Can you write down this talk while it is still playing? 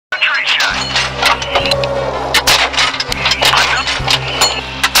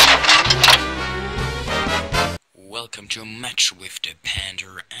Welcome to a match with the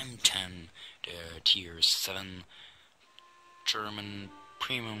Panther M10, the tier 7 German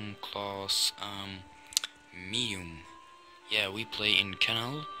premium class medium. Yeah, we play in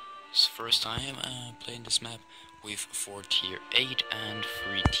Canal. It's the first time playing this map with 4 tier 8 and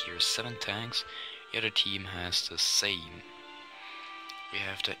 3 tier 7 tanks. The other team has the same. We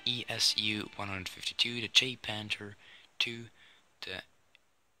have the ESU 152, the J Panther 2, the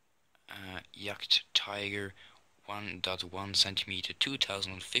Yacht Tiger 1.1 centimeter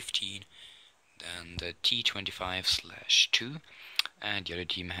 2015, then the T25/2, and the other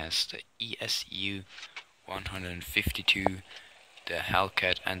team has the ESU 152, the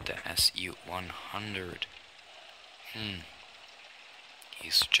Hellcat, and the SU 100.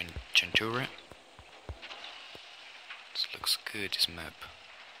 Here's Centura. This looks good, this map.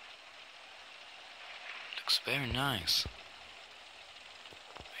 Looks very nice.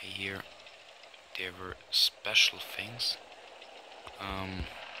 I hear there were special things.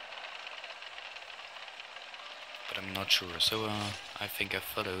 But I'm not sure. So I think I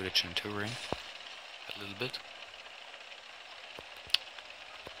followed the Centurion a little bit.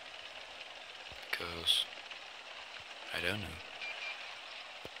 Because I don't know.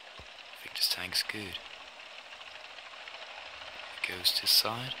 I think this tank's good. It goes this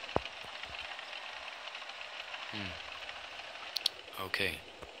side. Okay.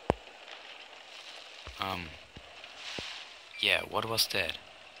 Yeah, what was that?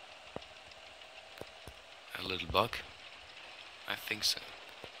 A little bug? I think so.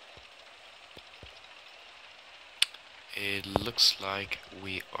 It looks like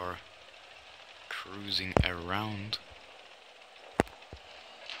we are cruising around.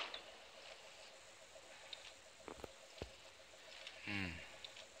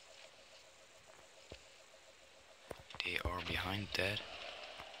 They are behind that.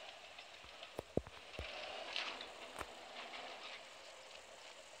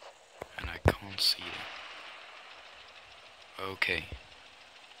 Can't see them. Okay.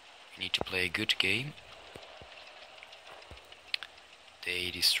 We need to play a good game.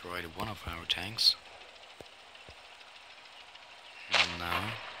 They destroyed one of our tanks.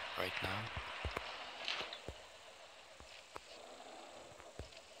 Right now.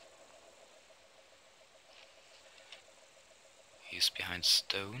 He's behind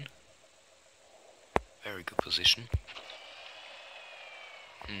stone. Very good position.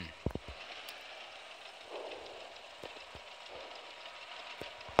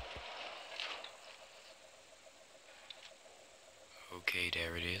 Okay,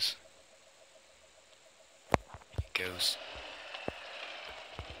 there it is. It goes.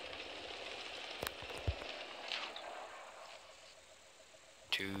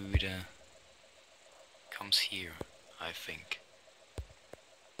 To the... comes here, I think.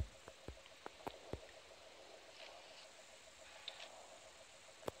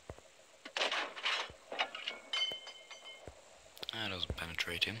 That doesn't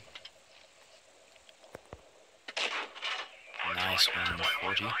penetrate him. Nice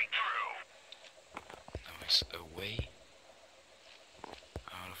 140. Now he's away.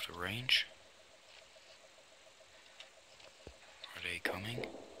 Out of the range. Are they coming?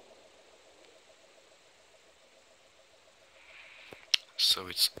 So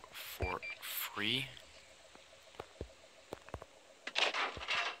it's 4-3.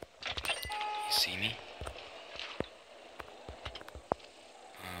 You see me?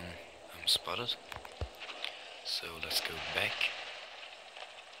 I'm spotted. So let's go back.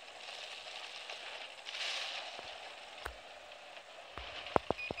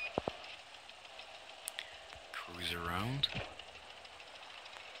 Cruise around.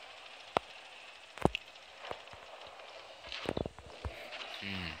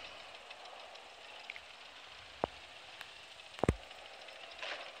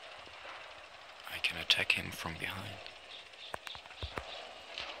 I can attack him from behind.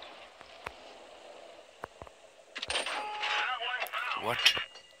 What?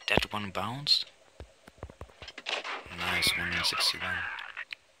 That one bounced? Nice, 161.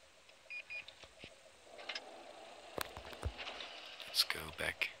 Let's go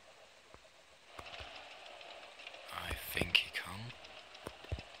back. I think he come.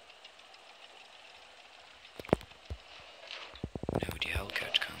 No, the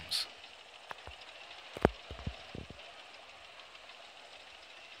Hellcat comes.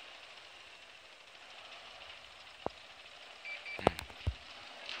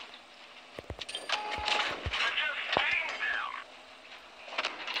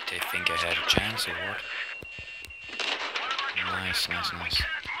 They think I had a chance or what? Nice.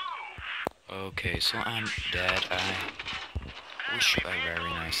 Okay, so I'm dead. I wish you a very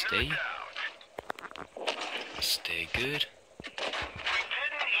nice day. Stay good.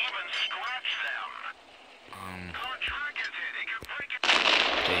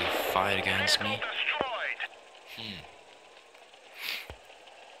 They fight against me.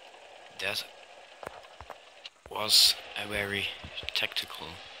 That was a very tactical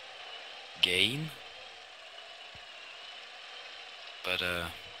game, but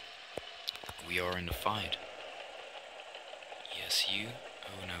we are in the fight. Yes, you.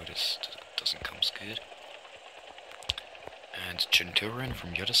 Oh no, this doesn't come as good. And Centurion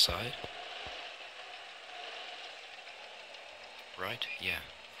from the other side. Right? Yeah,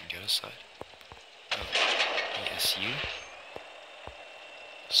 from the other side. Oh, yes, you.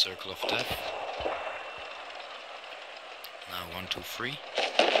 Circle of Death. Now 1, 2, 3.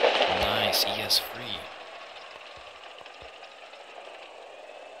 Nice, ES3.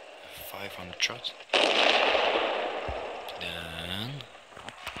 500 shots. Then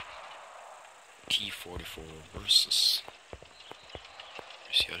T44 versus.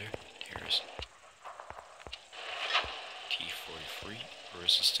 Where's the other? Here's T43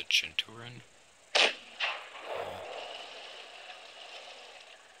 versus the Centurion.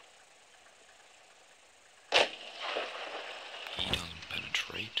 He doesn't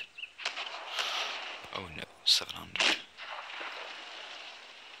penetrate. Oh no, 700.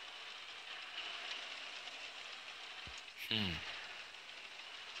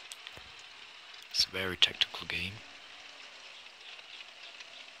 It's a very tactical game.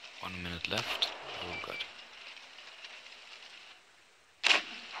 1 minute left. Oh god.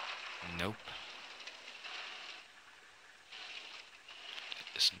 Nope. That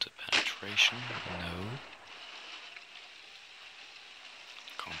isn't a penetration. No.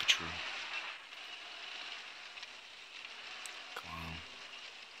 Can't be true. Come on.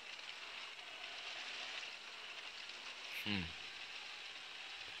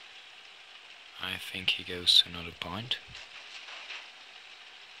 I think he goes to another point.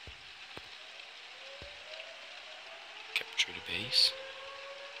 Capture the base.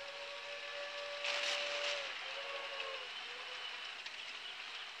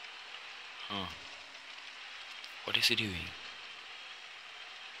 Huh. What is he doing?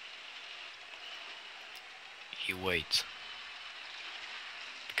 He waits.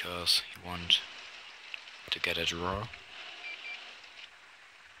 Because he wants to get a draw.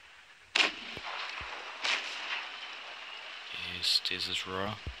 Is this a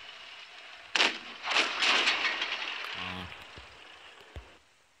draw?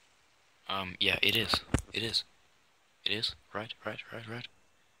 Yeah, it is. It is. It is. Right. I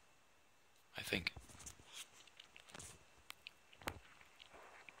think.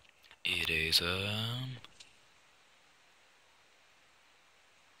 It is,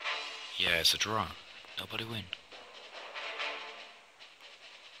 yeah, it's a draw. Nobody win.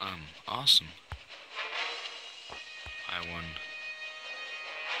 Awesome. I won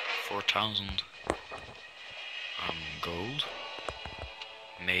 4,000 gold.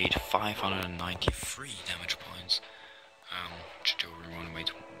 Made 593 damage points. Centurion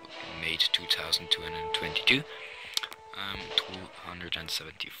made 2,222.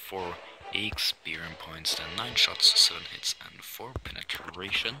 274 experience points, then 9 shots, 7 hits, and 4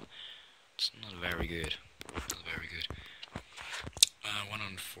 penetration. It's not very good. Not very good.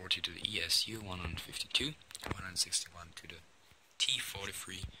 140 to the ESU, 152, 161 to the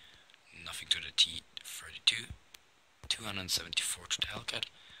T43, nothing to the T32, 274 to the Hellcat,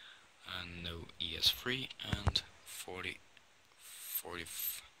 and no ES3, and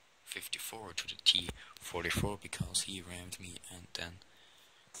 54 to the T44 because he rammed me, and then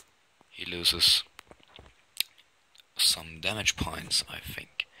he loses some damage points, I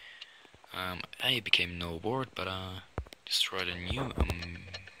think. I became no board, but destroyed a new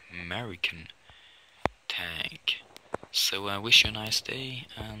American tank. So I wish you a nice day,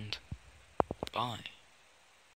 and bye.